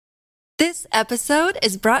This episode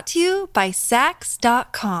is brought to you by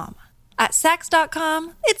Sax.com. At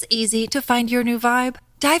Sax.com, it's easy to find your new vibe.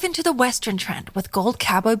 Dive into the Western trend with gold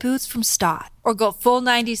cowboy boots from Stott, or go full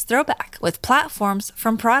 90s throwback with platforms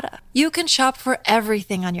from Prada. You can shop for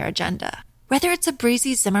everything on your agenda, whether it's a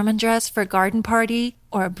breezy Zimmermann dress for a garden party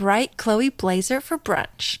or a bright Chloe blazer for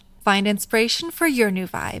brunch. Find inspiration for your new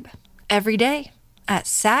vibe every day at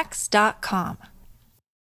Sax.com.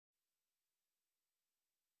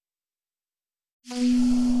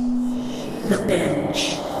 The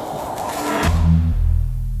Bench.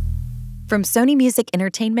 From Sony Music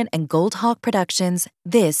Entertainment and Goldhawk Productions,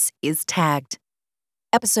 this is Tagged.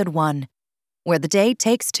 Episode 1, Where the Day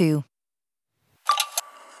Takes Two.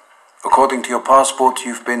 According to your passport,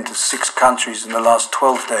 you've been to 6 countries in the last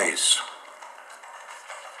 12 days.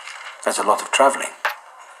 That's a lot of traveling.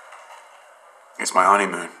 It's my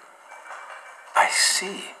honeymoon. I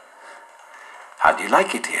see. How do you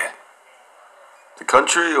like it here? The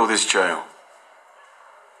country or this jail?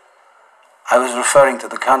 I was referring to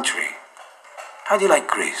the country. How do you like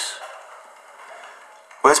Greece?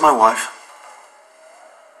 Where's my wife?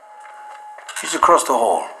 She's across the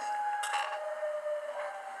hall.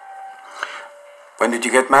 When did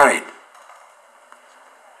you get married?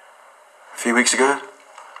 A few weeks ago.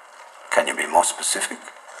 Can you be more specific?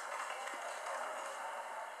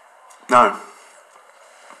 No.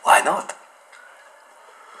 Why not?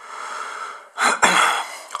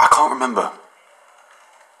 I can't remember.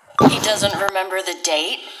 He doesn't remember the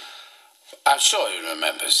date? I'm sure he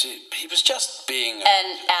remembers. He was just being...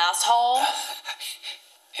 An asshole?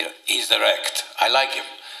 He's direct. I like him.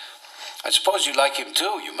 I suppose you like him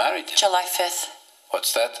too. You married him. July 5th.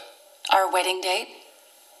 What's that? Our wedding date.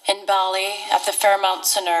 In Bali, at the Fairmount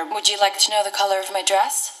Center. Would you like to know the color of my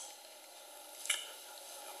dress?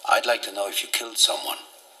 I'd like to know if you killed someone.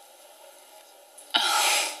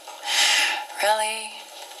 Really?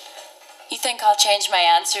 You think I'll change my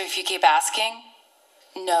answer if you keep asking?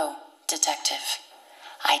 No, detective.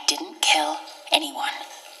 I didn't kill anyone.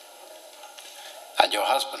 And your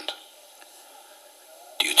husband?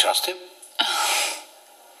 Do you trust him?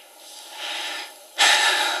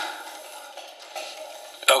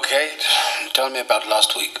 Okay, tell me about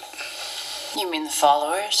last week. You mean the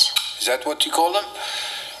followers? Is that what you call them?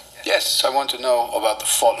 Yes, I want to know about the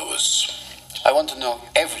followers. I want to know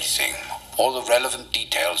everything, all the relevant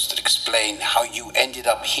details that explain how you ended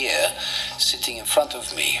up here, sitting in front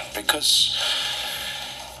of me, because...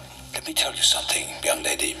 Let me tell you something, young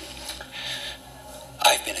lady.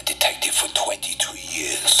 I've been a detective for 22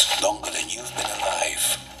 years, longer than you've been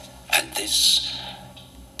alive. And this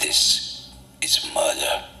is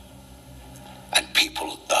murder. And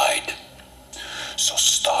people died. So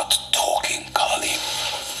start talking, Carly.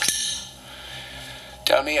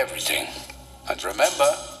 Tell me everything. And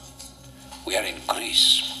remember, we are in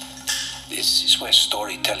Greece. This is where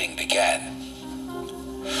storytelling began.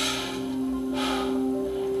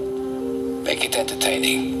 Make it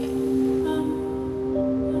entertaining.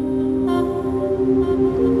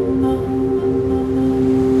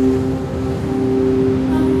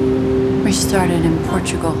 We started in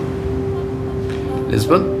Portugal.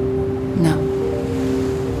 Lisbon? No.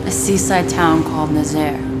 A seaside town called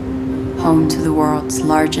Nazaré, home to the world's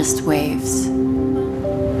largest waves.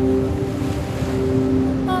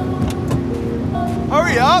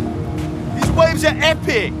 Hurry up! These waves are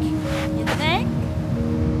epic! You think?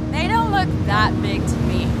 They don't look that big to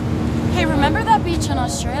me. Hey, remember that beach in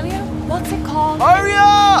Australia? What's it called? Hurry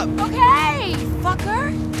up! Okay,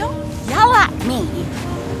 fucker. Don't yell at me.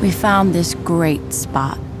 We found this great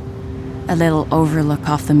spot. A little overlook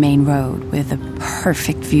off the main road with a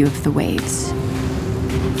perfect view of the waves.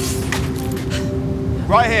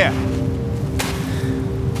 Right here.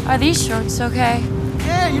 Are these shorts okay?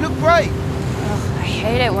 Yeah, you look great. Ugh, I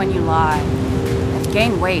hate it when you lie. I've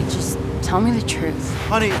gained weight. Just tell me the truth.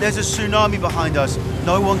 Honey, there's a tsunami behind us.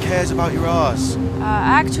 No one cares about your ass.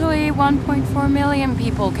 Actually, 1.4 million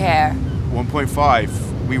people care.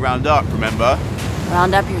 1.5. We round up, remember?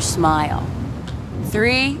 Round up your smile.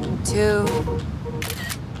 3, 2...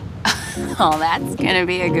 Oh, that's gonna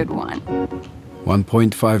be a good one.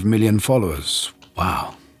 1.5 million followers.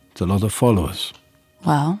 Wow, it's a lot of followers.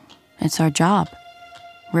 Well, it's our job.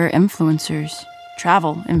 We're influencers.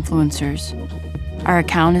 Travel influencers. Our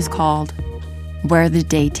account is called Where the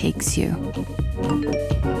Day Takes You.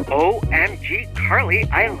 OMG, Carly,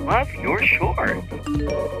 I love your shorts.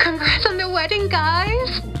 Congrats on the wedding,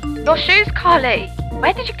 guys. Your shoes, Carly.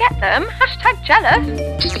 Where did you get them? Hashtag jealous.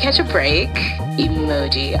 Did you catch a break?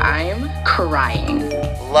 Emoji, I'm crying.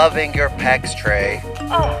 Loving your pecs, Trey.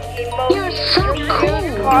 Oh, emoji. You're so cool.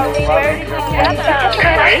 Carly, where did you get them?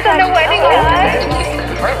 Congrats on the wedding,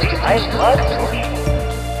 high blood pressure.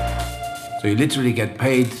 So you literally get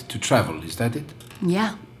paid to travel, is that it?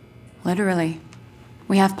 Yeah, literally.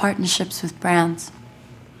 We have partnerships with brands.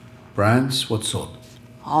 Brands? What sort?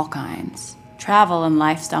 All kinds. Travel and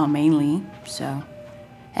lifestyle mainly, so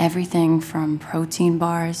everything from protein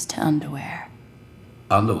bars to underwear.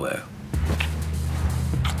 Underwear?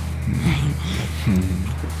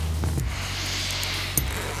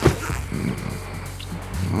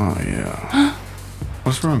 Oh, yeah.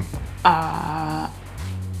 What's wrong?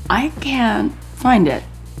 I can't find it.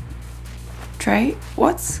 Trey,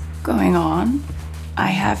 what's going on? I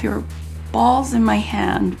have your balls in my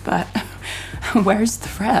hand, but where's the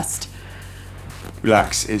rest?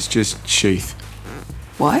 Relax, it's just Sheath.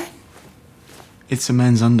 What? It's a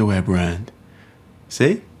men's underwear brand.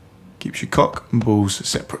 See? Keeps your cock and balls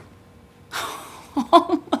separate.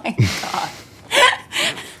 Oh my god.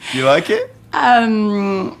 You like it?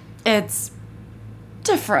 It's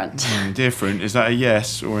different. Different. Is that a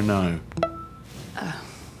yes or a no?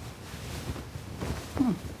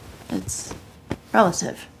 It's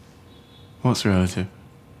relative. What's relative?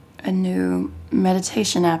 A new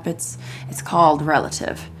meditation app. It's called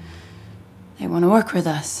Relative. They want to work with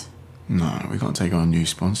us. No, we can't take on new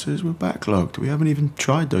sponsors. We're backlogged. We haven't even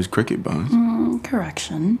tried those cricket bars.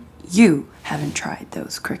 Correction. You haven't tried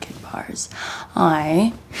those cricket bars.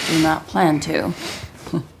 I do not plan to.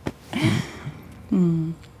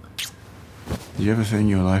 Did you ever think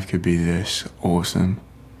your life could be this awesome?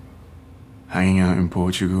 Hanging out in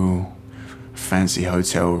Portugal, fancy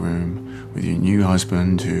hotel room with your new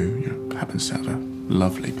husband who happens to have a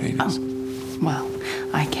lovely penis. Oh, well,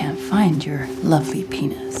 I can't find your lovely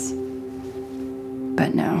penis.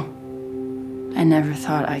 But no, I never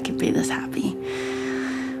thought I could be this happy.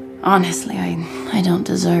 Honestly, I don't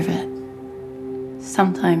deserve it.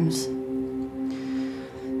 Sometimes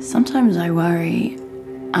I worry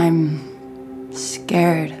I'm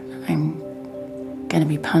scared I'm gonna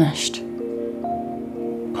be punished.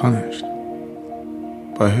 Punished?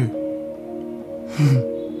 By who?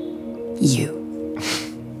 You.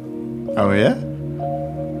 Oh, yeah?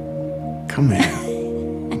 Come here.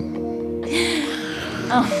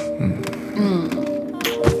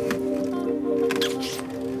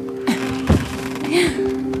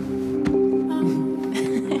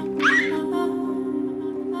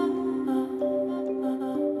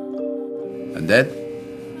 And then?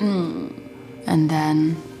 And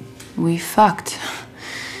then we fucked.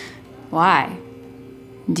 Why?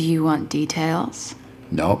 Do you want details?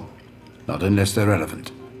 No, not unless they're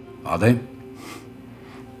relevant. Are they?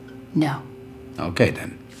 No. Okay,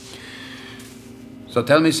 then. So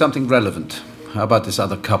tell me something relevant. How about this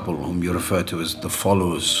other couple whom you refer to as the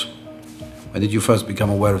Followers? When did you first become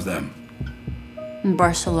aware of them? In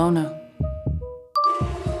Barcelona.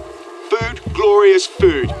 Food, glorious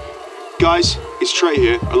food. Guys, it's Trey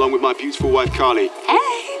here, along with my beautiful wife Carly. Hey!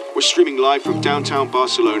 We're streaming live from downtown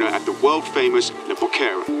Barcelona at the world-famous La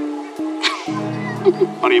Boquera.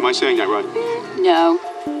 Honey, am I saying that right? No.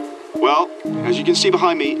 Well, as you can see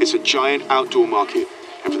behind me, it's a giant outdoor market.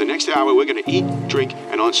 And for the next hour, we're going to eat, drink,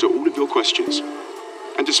 and answer all of your questions.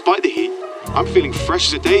 And despite the heat, I'm feeling fresh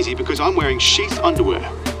as a daisy because I'm wearing Sheath underwear.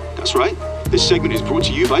 That's right. This segment is brought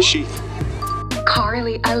to you by Sheath.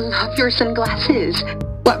 Carly, I love your sunglasses.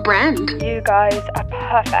 What brand? You guys are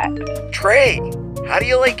perfect. Trey, how do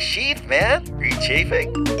you like Sheath, man? Are you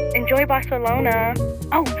chafing? Enjoy Barcelona.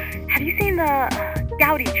 Oh, have you seen the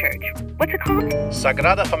Gaudi Church? What's it called?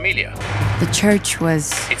 Sagrada Familia. The church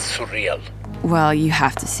was... It's surreal. Well, you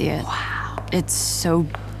have to see it. Wow. It's so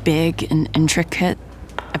big and intricate.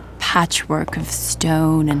 A patchwork of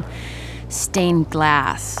stone and stained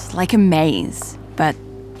glass, like a maze, but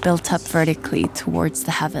built up vertically towards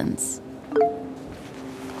the heavens.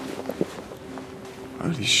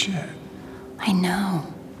 Holy shit. I know.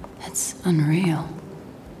 It's unreal.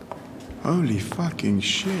 Holy fucking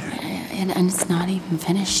shit. And it's not even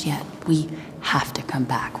finished yet. We have to come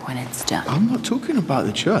back when it's done. I'm not talking about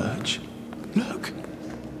the church. Look.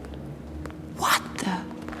 What the?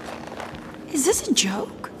 Is this a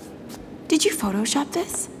joke? Did you Photoshop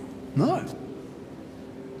this? No.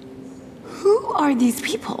 Who are these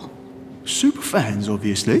people? Super fans,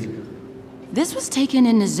 obviously. This was taken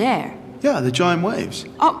in Nazaire. Yeah, the giant waves.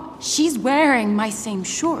 Oh, she's wearing my same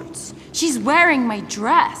shorts. She's wearing my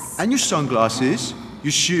dress. And your sunglasses,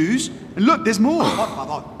 your shoes, and look, there's more.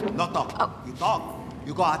 Not talk. Oh. You talk.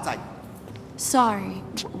 You go outside. Sorry.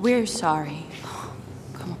 We're sorry.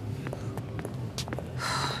 Come on.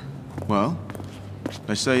 Well,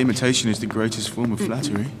 they say imitation is the greatest form of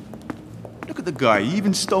flattery. Look at the guy, he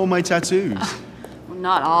even stole my tattoos. Well,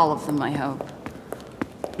 not all of them, I hope.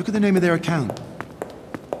 Look at the name of their account.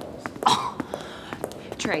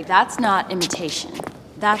 Trey, that's not imitation.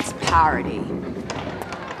 That's parody.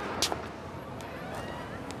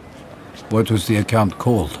 What was the account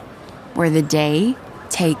called? Where the day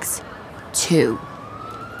takes two.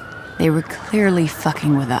 They were clearly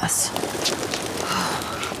fucking with us.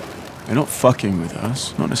 They're not fucking with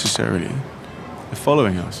us, not necessarily. They're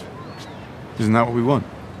following us. Isn't that what we want?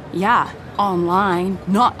 Yeah, online,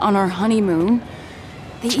 not on our honeymoon.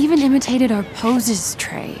 They even imitated our poses,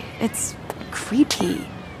 Trey. It's creepy.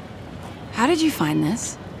 How did you find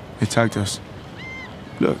this? They tagged us.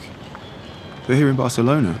 Look, they're here in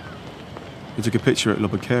Barcelona. They took a picture at La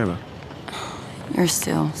Boquera. You're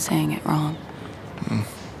still saying it wrong.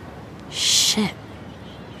 Shit.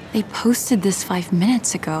 They posted this 5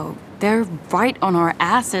 minutes ago. They're right on our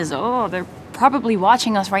asses. Oh, they're probably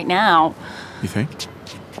watching us right now. You think?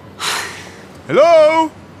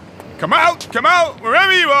 Hello? Come out,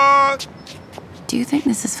 wherever you are! Do you think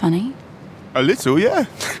this is funny? A little, yeah.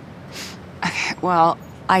 Okay, well,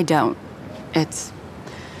 I don't. It's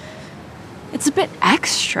a bit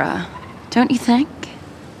extra, don't you think?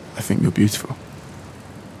 I think you're beautiful.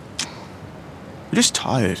 You're just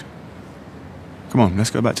tired. Come on, let's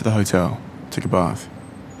go back to the hotel. Take a bath.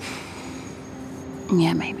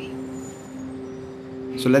 Yeah, maybe.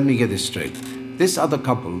 So let me get this straight. This other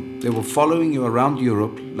couple, they were following you around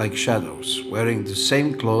Europe like shadows, wearing the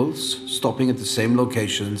same clothes, stopping at the same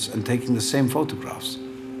locations, and taking the same photographs.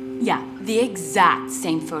 Yeah, the exact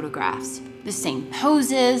same photographs. The same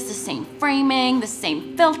poses, the same framing, the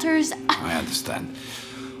same filters. I understand.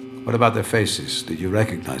 What about their faces? Did you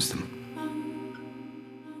recognize them?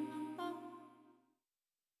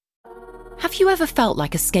 Have you ever felt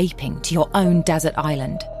like escaping to your own desert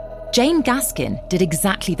island? Jane Gaskin did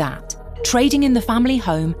exactly that, trading in the family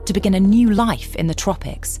home to begin a new life in the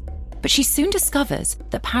tropics. But she soon discovers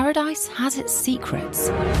that paradise has its secrets.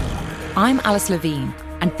 I'm Alice Levine,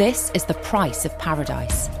 and this is The Price of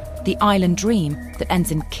Paradise, the island dream that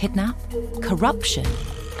ends in kidnap, corruption,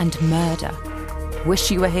 and murder. Wish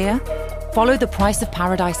you were here? Follow The Price of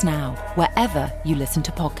Paradise now, wherever you listen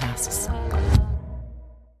to podcasts.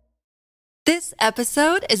 This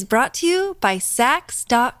episode is brought to you by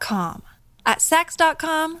Sax.com. At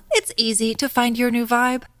Sax.com, it's easy to find your new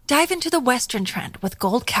vibe. Dive into the Western trend with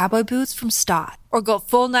gold cowboy boots from Stott, or go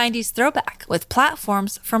full 90s throwback with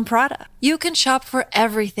platforms from Prada. You can shop for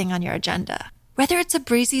everything on your agenda, whether it's a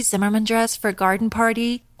breezy Zimmermann dress for a garden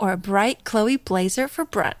party or a bright Chloe blazer for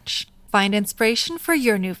brunch. Find inspiration for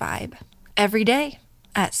your new vibe every day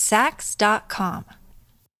at Sax.com.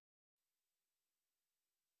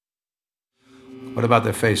 What about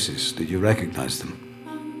their faces? Did you recognize them?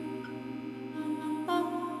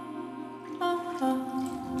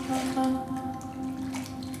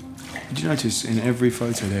 Did you notice in every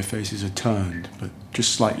photo their faces are turned, but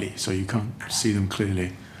just slightly, so you can't see them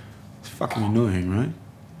clearly? It's fucking annoying, right?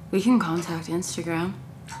 We can contact Instagram.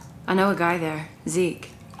 I know a guy there, Zeke.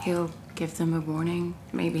 He'll give them a warning,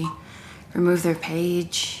 maybe remove their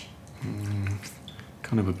page.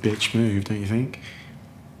 Kind of a bitch move, don't you think?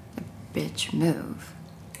 Bitch move.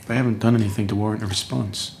 They haven't done anything to warrant a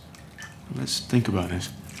response. Let's think about this.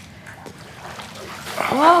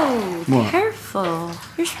 Whoa, What? careful.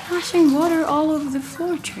 You're splashing water all over the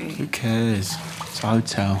floor, Trey. Who cares? It's a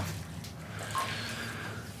hotel.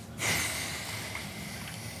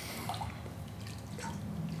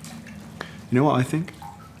 You know what I think?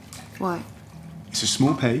 What? It's a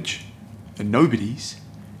small page. They're nobodies.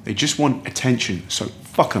 They just want attention, so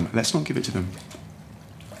fuck them. Let's not give it to them.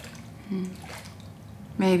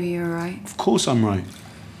 Maybe you're right. Of course I'm right.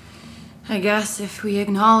 I guess if we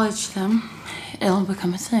acknowledge them, it'll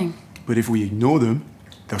become a thing. But if we ignore them,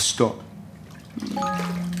 they'll stop.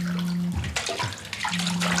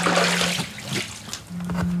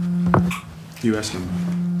 US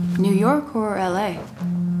number. New York or LA?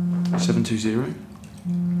 720.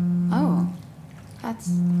 Oh, that's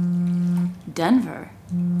Denver.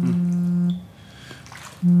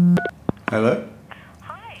 Hello?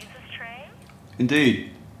 Hi, is this Trey?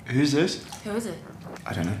 Indeed. Who's this? Who is it?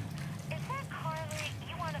 I don't know. Is that Carly?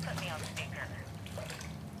 You want to put me on speaker?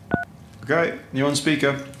 Okay, you're on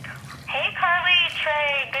speaker. Hey, Carly,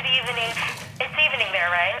 Trey, good evening. It's evening there,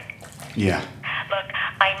 right? Yeah. Look,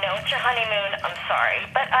 I know it's your honeymoon, I'm sorry,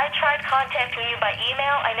 but I tried contacting you by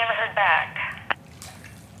email, I never heard back.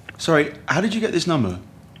 Sorry, how did you get this number?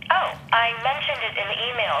 Oh, I mentioned it in the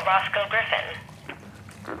email, Roscoe Griffin.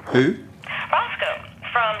 Who? Roscoe,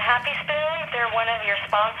 from Happy Spoon, they're one of your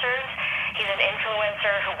sponsors. He's an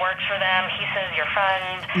influencer who works for them. He says your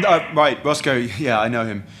friend. Right, Roscoe, yeah, I know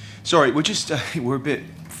him. Sorry, we're a bit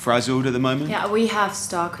frazzled at the moment. Yeah, we have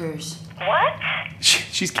stalkers. What?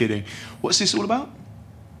 She's kidding. What's this all about?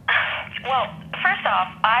 Well, first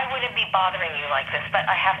off, I wouldn't be bothering you like this, but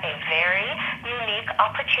I have a very unique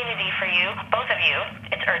opportunity for you, both of you.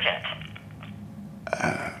 It's urgent.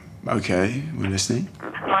 Okay, we're listening.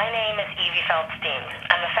 My name is Evie Feldstein.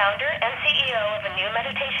 I'm the founder and CEO of a new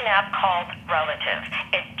meditation app called Relative.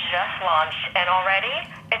 It just launched, and already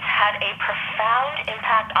it's had a profound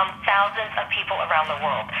impact on thousands of people around the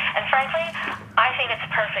world. And frankly, I think it's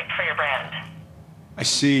perfect for your brand. I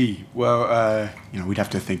see. Well, we'd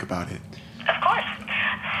have to think about it. Of course.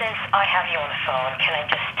 Since I have you on the phone, can I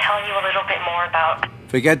just tell you a little bit more about...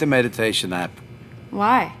 Forget the meditation app.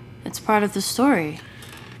 Why? It's part of the story.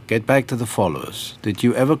 Get back to the followers. Did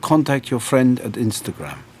you ever contact your friend at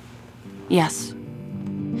Instagram? Yes.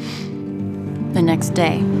 The next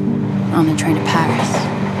day, on the train to Paris.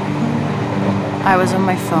 I was on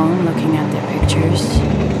my phone looking at their pictures,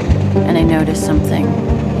 and I noticed something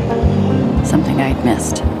I'd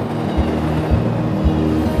missed.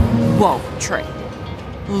 Whoa, Trey.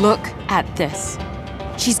 Look at this.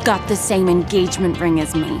 She's got the same engagement ring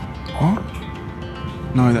as me. What?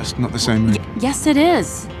 No, that's not the same ring. Yes, it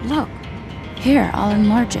is. Look. Here, I'll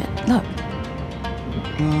enlarge it. Look.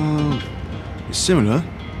 It's similar.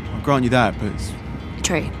 I'll grant you that, but it's...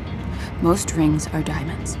 Trey, most rings are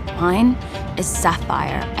diamonds. Mine is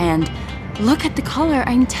sapphire, and look at the color.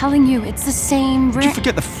 I'm telling you, it's the same ring. Did you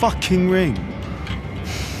forget the fucking ring?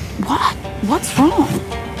 What? What's wrong?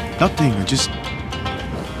 Nothing, I just...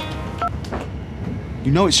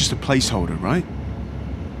 You know it's just a placeholder, right?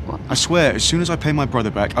 What? I swear, as soon as I pay my brother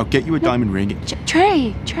back, I'll get you a diamond ring.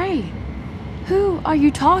 Trey. Who are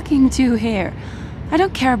you talking to here? I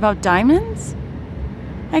don't care about diamonds.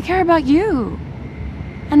 I care about you.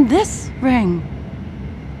 And this ring.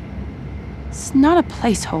 It's not a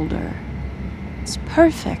placeholder. It's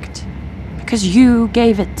perfect. Because you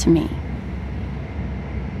gave it to me.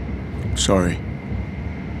 Sorry.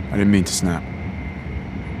 I didn't mean to snap.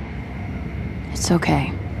 It's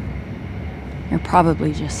okay. You're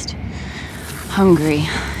probably just hungry.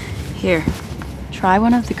 Here, try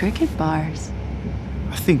one of the cricket bars.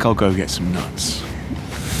 I think I'll go get some nuts.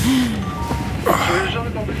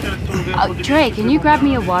 Trey, can you grab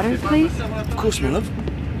me a water, please? Of course, my love.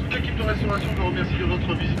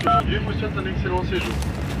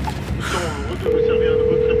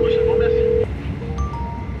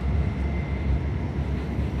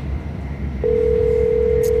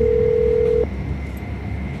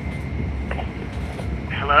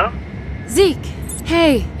 Hello? Zeke,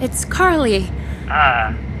 hey, it's Carly.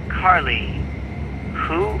 Carly.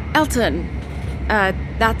 Who? Elton.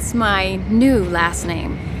 That's my new last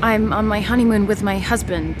name. I'm on my honeymoon with my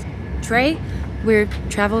husband, Trey. We're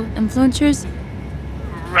travel influencers.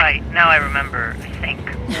 Right, now I remember, I think.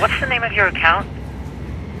 What's the name of your account?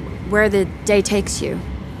 Where the Day Takes You.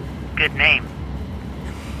 Good name.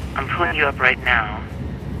 I'm pulling you up right now.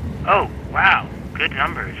 Oh, wow, good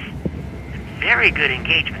numbers. Very good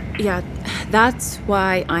engagement. Yeah, that's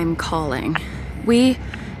why I'm calling. We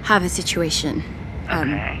have a situation.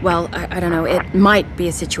 Okay. Well, I don't know, it might be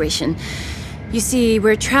a situation. You see,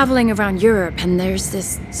 we're traveling around Europe and there's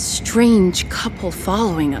this strange couple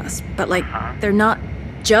following us. But, they're not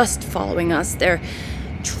just following us, they're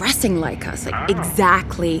dressing like us,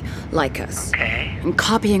 exactly like us. Okay. And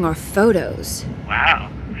copying our photos. Wow.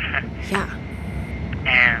 Yeah.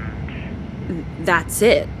 And? That's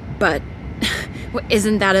it. But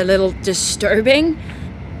isn't that a little disturbing?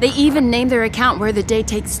 They even named their account Where the Day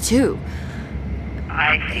Takes Two.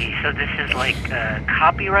 I see. So this is like a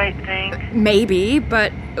copyright thing? Maybe,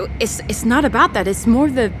 but it's not about that. It's more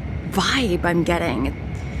the vibe I'm getting.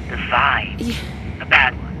 The vibe? Yeah. A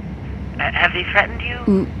bad one. Have they threatened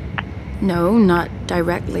you? No, not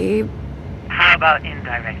directly. How about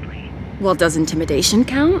indirectly? Well, does intimidation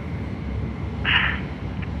count?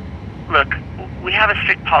 Look, we have a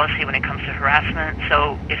strict policy when it comes to harassment,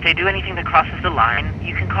 so if they do anything that crosses the line,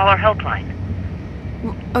 you can call our helpline.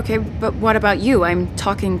 Okay, but what about you? I'm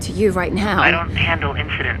talking to you right now. I don't handle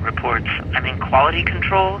incident reports. I'm in quality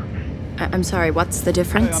control. I'm sorry, what's the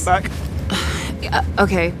difference? Hey, I'm back.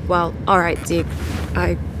 Okay, well, all right, Zeke.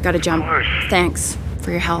 I gotta jump. Of course. Thanks for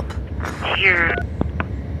your help. Here.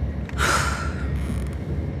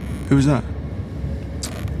 Who was that?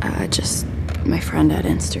 Just my friend at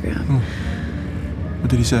Instagram. Oh. What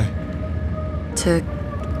did he say? To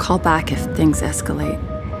call back if things escalate.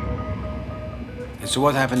 And so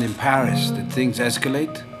what happened in Paris? Did things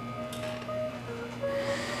escalate?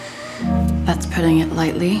 That's putting it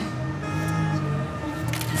lightly.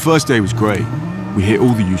 The first day was great. We hit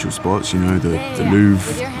all the usual spots, the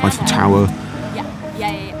Louvre, Eiffel Tower.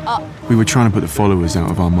 Yeah. Up. We were trying to put the followers out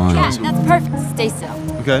of our minds. Yeah, that's perfect. Stay still.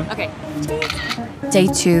 Okay. Okay. Day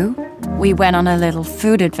 2, we went on a little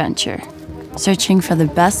food adventure, searching for the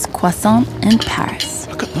best croissant in Paris.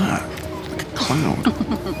 Look at that. Like a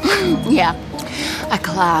cloud. Yeah, a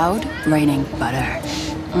cloud raining butter.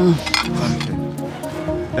 Okay.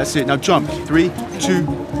 That's it. Now jump. 3, 2,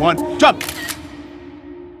 1, jump!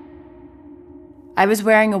 I was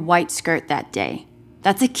wearing a white skirt that day.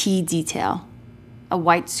 That's a key detail. A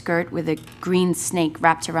white skirt with a green snake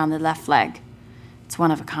wrapped around the left leg. It's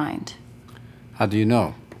one of a kind. How do you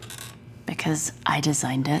know? Because I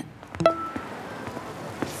designed it.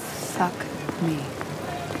 Fuck me.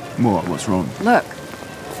 What? What's wrong? Look,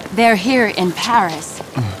 they're here in Paris.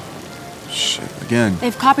 Shit, again.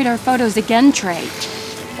 They've copied our photos again, Trey.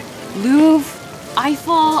 Louvre,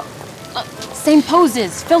 Eiffel, same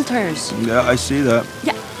poses, filters. Yeah, I see that.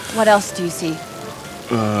 Yeah, what else do you see?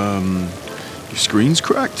 Your screen's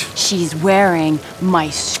cracked? She's wearing my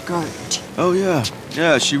skirt. Oh, yeah.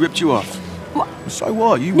 Yeah, she ripped you off. What? So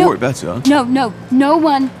what? You wore it better. No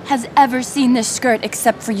one has ever seen this skirt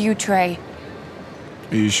except for you, Trey.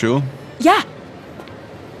 Are you sure? Yeah.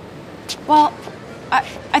 Well,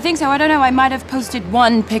 I think so. I don't know. I might have posted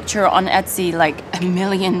one picture on Etsy, like a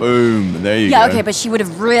million. Boom, there you go. Yeah, okay, but she would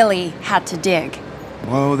have really had to dig.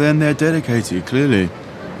 Well, then they're dedicated, clearly.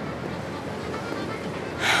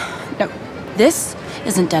 No, this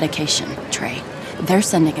isn't dedication, Trey. They're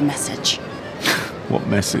sending a message. What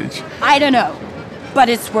message? I don't know, but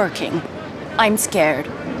it's working. I'm scared.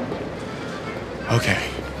 Okay,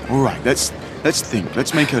 all right, let's think.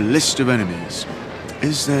 Let's make a list of enemies.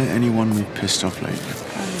 Is there anyone we've pissed off lately?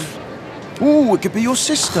 Ooh, it could be your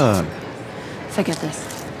sister. Forget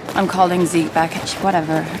this. I'm calling Zeke back.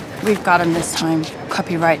 Whatever. We've got him this time.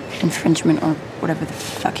 Copyright infringement or whatever the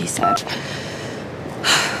fuck he said.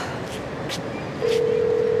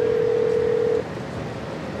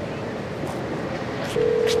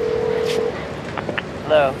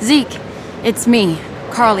 Hello. Zeke, it's me,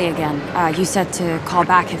 Carly again. You said to call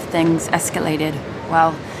back if things escalated.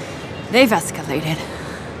 Well, they've escalated.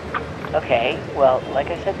 Okay, well, like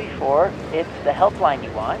I said before, it's the helpline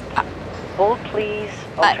you want. Hold, please.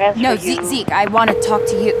 I'll transfer no, you. Zeke, I want to talk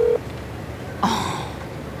to you.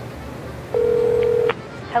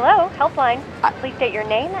 Hello, helpline. Please state your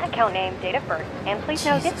name, account name, date of birth, and please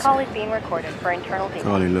note this call is being recorded for internal data.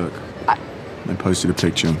 Carly, look. I posted a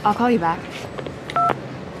picture. I'll call you back.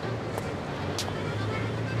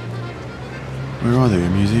 Where are they? A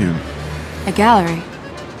museum? A gallery.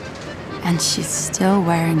 And she's still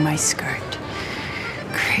wearing my skirt.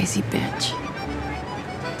 Crazy bitch.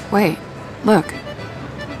 Wait, look.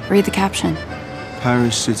 Read the caption.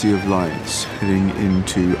 Paris City of Lights, heading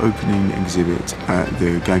into opening exhibit at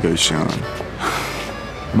the Gagosian.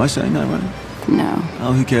 Am I saying that right? No.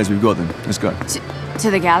 Oh, who cares? We've got them. Let's go.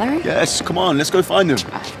 To the gallery? Yes, come on, let's go find them.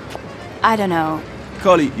 I don't know.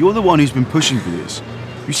 Carly, you're the one who's been pushing for this.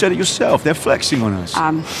 You said it yourself. They're flexing on us.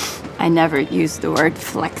 I never used the word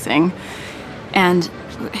flexing. And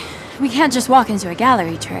we can't just walk into a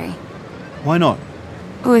gallery, Trey. Why not?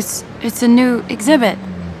 Oh, it's a new exhibit.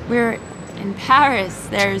 We're in Paris.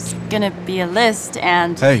 There's gonna be a list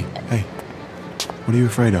and... Hey. What are you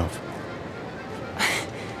afraid of?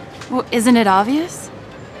 Well, isn't it obvious?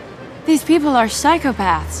 These people are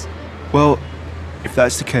psychopaths. Well, if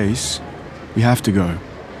that's the case, we have to go.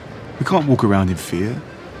 We can't walk around in fear.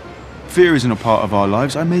 Fear isn't a part of our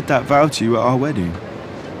lives. I made that vow to you at our wedding.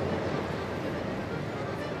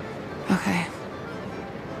 Okay.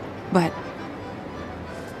 But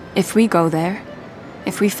if we go there,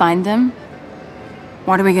 if we find them,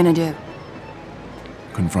 what are we gonna do?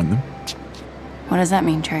 Confront them. What does that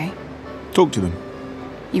mean, Trey? Talk to them.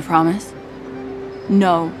 You promise?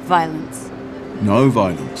 No violence. No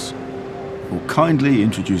violence. We'll kindly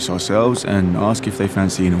introduce ourselves and ask if they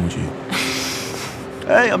fancy an orgy.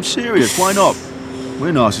 Hey, I'm serious. Why not?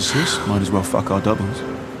 We're narcissists. Might as well fuck our doubles.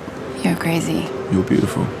 You're crazy. You're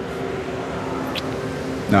beautiful.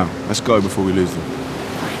 Now, let's go before we lose them.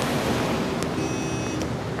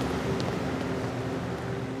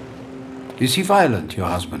 Is he violent, your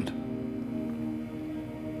husband?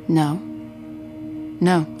 No.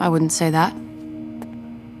 No, I wouldn't say that.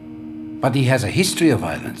 But he has a history of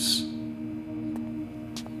violence.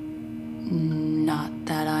 Not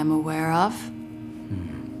that I'm aware of.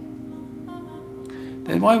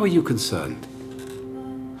 Then why were you concerned?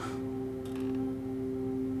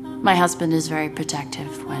 My husband is very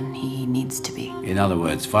protective when he needs to be. In other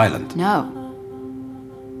words, violent. No.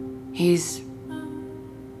 He's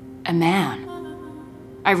a man.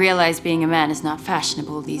 I realize being a man is not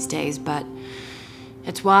fashionable these days, but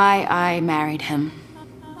it's why I married him.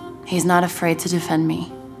 He's not afraid to defend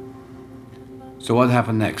me. So what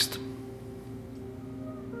happened next?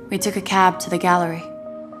 We took a cab to the gallery.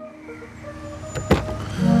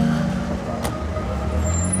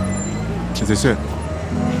 Is this it?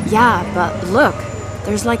 Yeah, but look,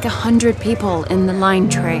 there's like 100 people in the line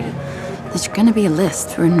tray. There's gonna be a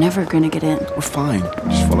list. We're never gonna get in. We're fine.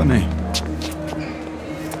 Just follow me.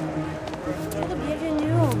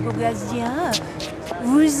 Bienvenue au Beaugardien.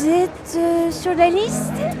 Vous êtes sur la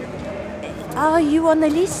liste? Are you on the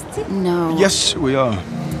list? No. Yes, we are.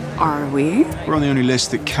 Are we? We're on the only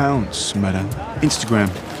list that counts, madame.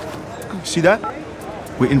 Instagram. See that?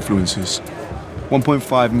 We're influencers.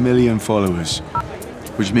 1.5 million followers.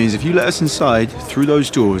 Which means if you let us inside through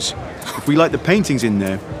those doors, if we like the paintings in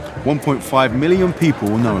there, 1.5 million people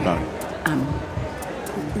will know about it.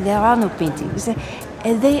 There are no paintings.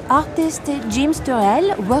 The artist James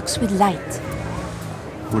Turrell works with light.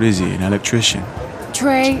 What is he, an electrician?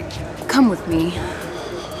 Trey, come with me.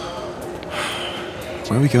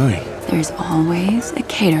 Where are we going? There's always a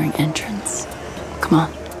catering entrance. Come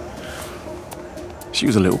on. She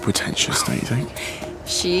was a little pretentious, don't you think?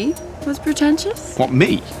 She was pretentious? What,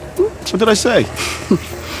 me? What did I say?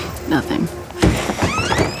 Nothing.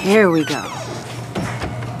 Here we go.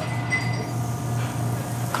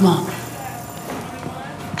 Come on.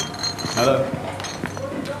 Hello.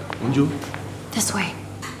 Bonjour. This way.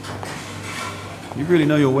 You really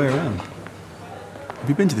know your way around. Have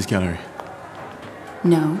you been to this gallery?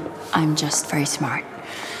 No, I'm just very smart.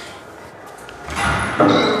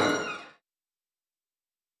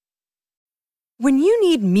 When you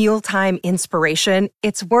need mealtime inspiration,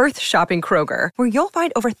 it's worth shopping Kroger, where you'll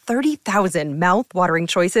find over 30,000 mouth-watering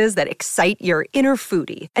choices that excite your inner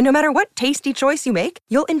foodie. And no matter what tasty choice you make,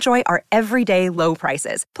 you'll enjoy our everyday low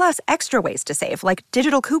prices, plus extra ways to save, like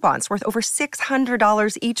digital coupons worth over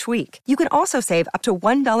 $600 each week. You can also save up to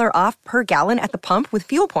 $1 off per gallon at the pump with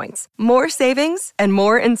fuel points. More savings and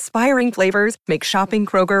more inspiring flavors make shopping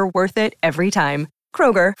Kroger worth it every time.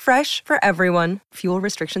 Kroger, fresh for everyone. Fuel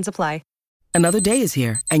restrictions apply. Another day is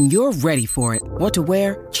here, and you're ready for it. What to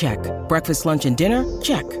wear? Check. Breakfast, lunch, and dinner?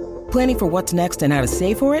 Check. Planning for what's next and how to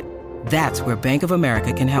save for it? That's where Bank of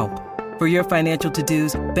America can help. For your financial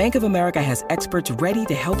to-dos, Bank of America has experts ready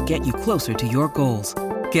to help get you closer to your goals.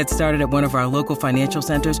 Get started at one of our local financial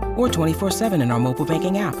centers or 24/7 in our mobile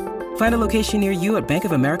banking app. Find a location near you at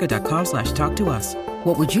bankofamerica.com/talktous.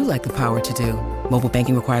 What would you like the power to do? Mobile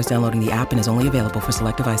banking requires downloading the app and is only available for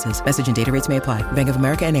select devices. Message and data rates may apply. Bank of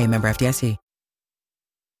America NA, member FDIC.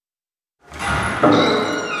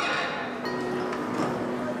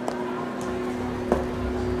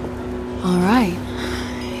 All right,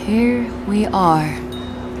 here we are.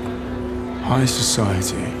 High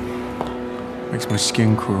society. Makes my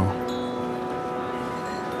skin crawl.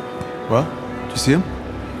 Well, do you see him?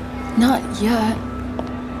 Not yet.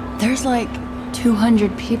 There's like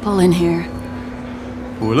 200 people in here.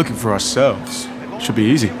 Well, we're looking for ourselves. Should be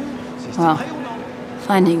easy. Well,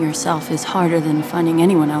 finding yourself is harder than finding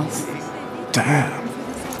anyone else. Damn.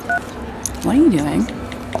 What are you doing?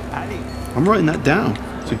 I'm writing that down.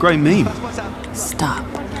 It's a great meme. Stop.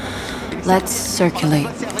 Let's circulate.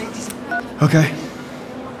 Okay.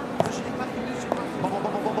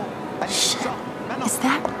 Is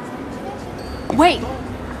that... Wait!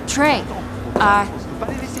 Trey.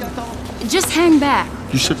 Just hang back.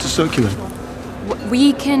 You said to circulate.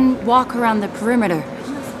 We can walk around the perimeter.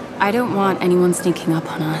 I don't want anyone sneaking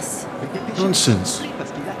up on us. Nonsense.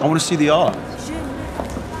 I want to see the art.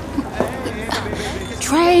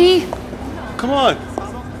 Trey! Come on.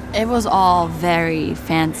 It was all very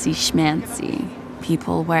fancy schmancy.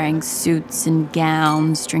 People wearing suits and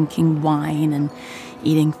gowns, drinking wine, and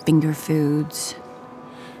eating finger foods.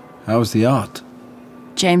 How's the art?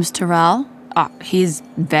 James Turrell? He's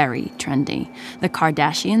very trendy. The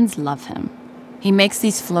Kardashians love him. He makes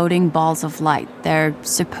these floating balls of light. They're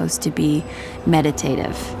supposed to be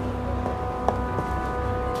meditative.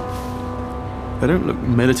 They don't look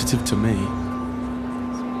meditative to me.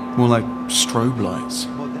 More like strobe lights.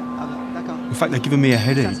 In fact, they're giving me a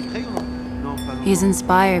headache. He's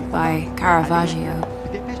inspired by Caravaggio.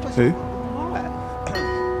 Who?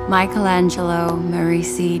 Michelangelo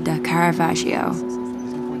Merisi da Caravaggio,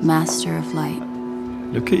 master of light.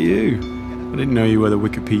 Look at you. I didn't know you were the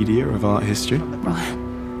Wikipedia of art history.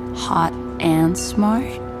 Hot and smart.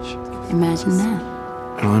 Imagine that.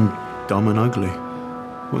 And I'm dumb and ugly.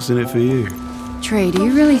 What's in it for you? Trey, do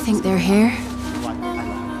you really think they're here?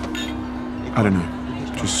 I don't know.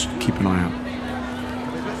 Just keep an eye out.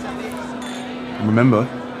 And remember,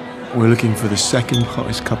 we're looking for the second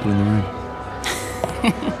hottest couple in the room.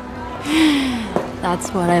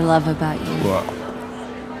 That's what I love about you. What?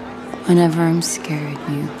 Whenever I'm scared,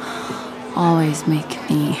 you always make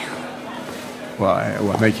me Why?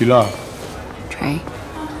 What make you laugh? Trey,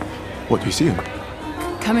 What, do you see them?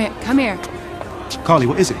 come here. Carly,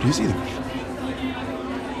 what is it? Do you see them?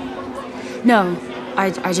 No, I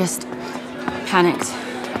just panicked.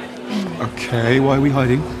 Okay, why are we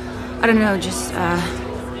hiding? I don't know, just,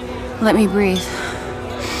 let me breathe.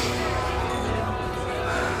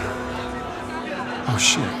 Oh,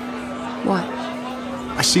 shit. What?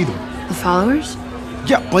 I see them. The followers?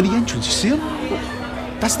 Yeah, by the entrance. You see them?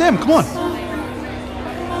 That's them. Come on.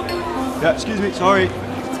 Yeah, excuse me. Sorry.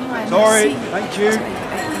 Sorry. Thank you.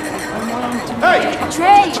 Hey!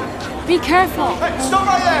 Trey, be careful. Hey, stop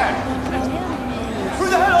right there! Who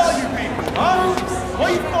the hell are you people? Huh? Why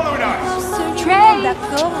are you following us? Trey!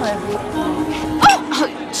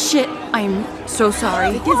 Oh, shit, I'm so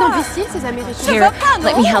sorry. Here,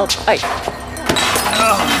 let me help.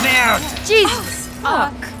 Oh, merde! Jesus!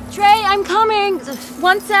 Trey, I'm coming!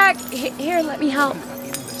 1 sec. Here, let me help.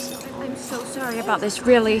 I'm so sorry about this,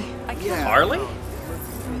 really. Carly?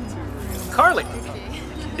 Carly,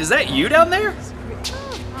 is that you down there?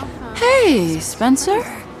 Hey, Spencer.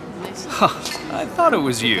 Huh, I thought it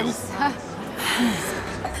was you.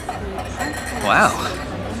 Wow,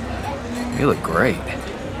 you look great.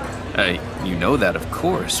 You know that, of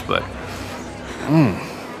course, but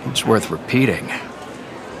it's worth repeating.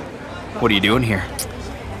 What are you doing here?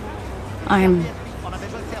 I'm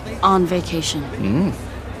on vacation.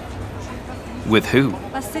 With who?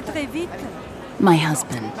 My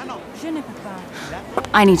husband.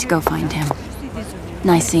 I need to go find him.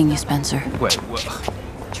 Nice seeing you, Spencer. Wait, what?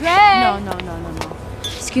 Trey! No.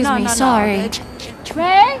 Excuse me, sorry.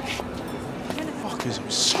 Trey? Fuckers, I'm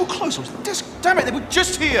so close. I was just, damn it, they were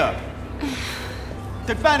just here.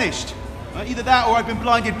 They'd vanished. Either that or I've been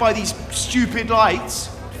blinded by these stupid lights.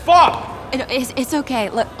 Fuck! It's okay.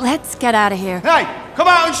 Look, let's get out of here. Hey, come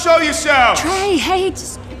out and show yourself. Trey, hey,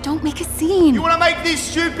 just don't make a scene. You want to make these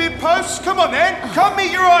stupid posts? Come on then. Come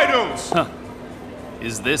meet your idols. Huh.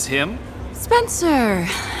 Is this him? Spencer,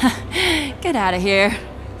 get out of here.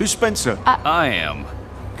 Who's Spencer? I am.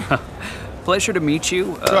 Pleasure to meet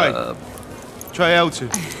you. Trey Elton.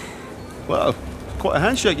 Well, quite a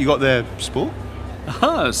handshake you got there, sport.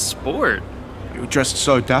 Sport. You're dressed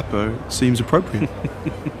so dapper, it seems appropriate.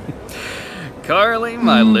 Carly,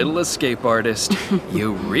 my little escape artist,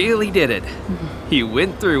 you really did it. You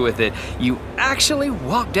went through with it. You actually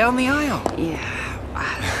walked down the aisle. Yeah.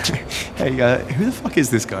 Hey, who the fuck is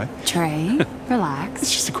this guy? Trey, relax.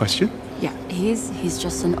 It's just a question. Yeah, he's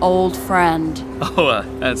just an old friend. Oh,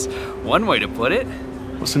 that's one way to put it.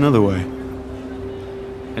 What's another way?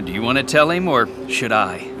 And do you want to tell him, or should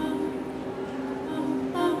I?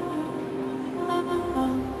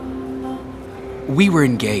 We were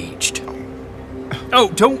engaged. Oh,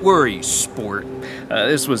 don't worry, sport.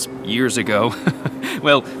 This was years ago.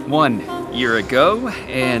 Well, 1 year ago,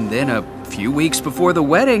 and then a few weeks before the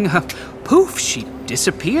wedding, poof, she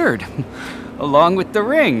disappeared. Along with the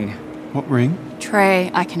ring. What ring? Trey,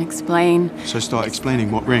 I can explain. So start explaining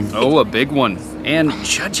what ring. Oh, a big one. And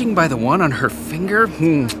judging by the one on her finger,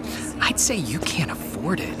 I'd say you can't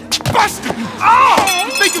afford it. Bastard! Oh!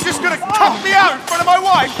 Think you're just gonna cut me out in front of my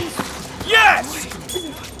wife? Yes!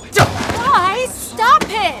 Guys, stop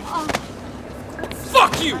it!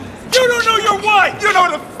 Fuck you! You don't know your wife! You don't know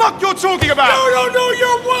what the fuck you're talking about! You don't know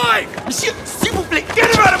your wife! Monsieur, s'il vous plaît, get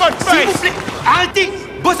him out of my face! S'il vous plaît, arrêtez!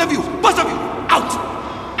 Both of you! Out!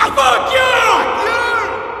 Fuck you!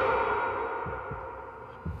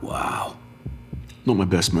 Wow. Not my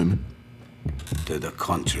best moment. To the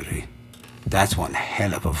contrary. That's one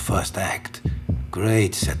hell of a first act.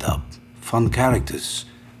 Great setup, fun characters,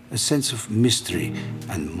 a sense of mystery,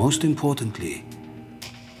 and most importantly,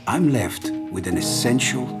 I'm left with an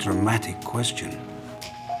essential dramatic question.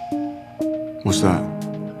 What's that?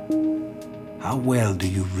 How well do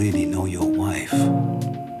you really know your wife?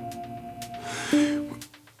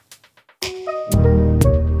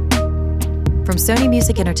 From Sony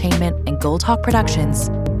Music Entertainment and Goldhawk Productions,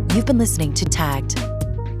 you've been listening to Tagged.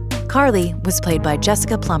 Carly was played by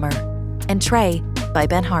Jessica Plummer, and Trey by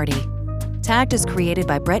Ben Hardy. Tagged is created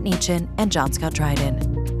by Brett Neichin and John Scott Dryden,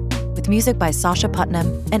 with music by Sasha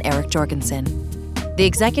Putnam and Eric Jorgensen. The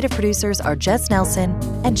executive producers are Jess Nelson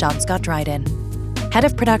and John Scott Dryden. Head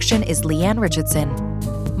of production is Leanne Richardson.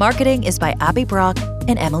 Marketing is by Abby Brock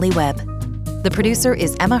and Emily Webb. The producer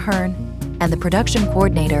is Emma Hearn, and the production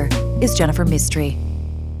coordinator is Jennifer Mistry.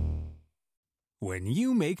 When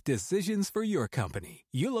you make decisions for your company,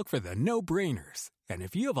 you look for the no-brainers. And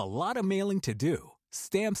if you have a lot of mailing to do,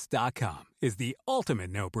 Stamps.com is the ultimate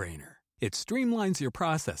no-brainer. It streamlines your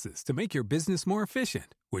processes to make your business more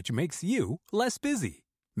efficient, which makes you less busy.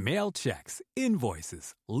 Mail checks,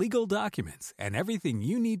 invoices, legal documents, and everything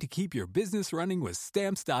you need to keep your business running with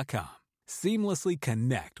Stamps.com. Seamlessly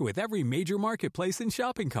connect with every major marketplace and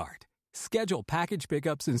shopping cart. Schedule package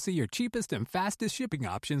pickups and see your cheapest and fastest shipping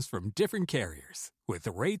options from different carriers, with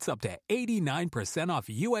rates up to 89% off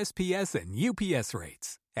USPS and UPS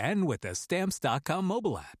rates. And with the Stamps.com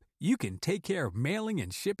mobile app, you can take care of mailing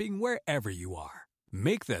and shipping wherever you are.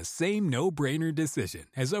 Make the same no-brainer decision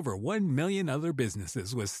as over 1 million other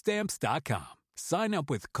businesses with Stamps.com. Sign up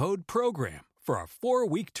with code PROGRAM for a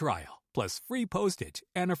 4-week trial, plus free postage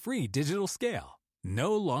and a free digital scale.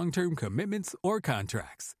 No long-term commitments or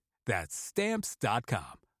contracts. That's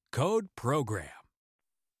Stamps.com. Code PROGRAM.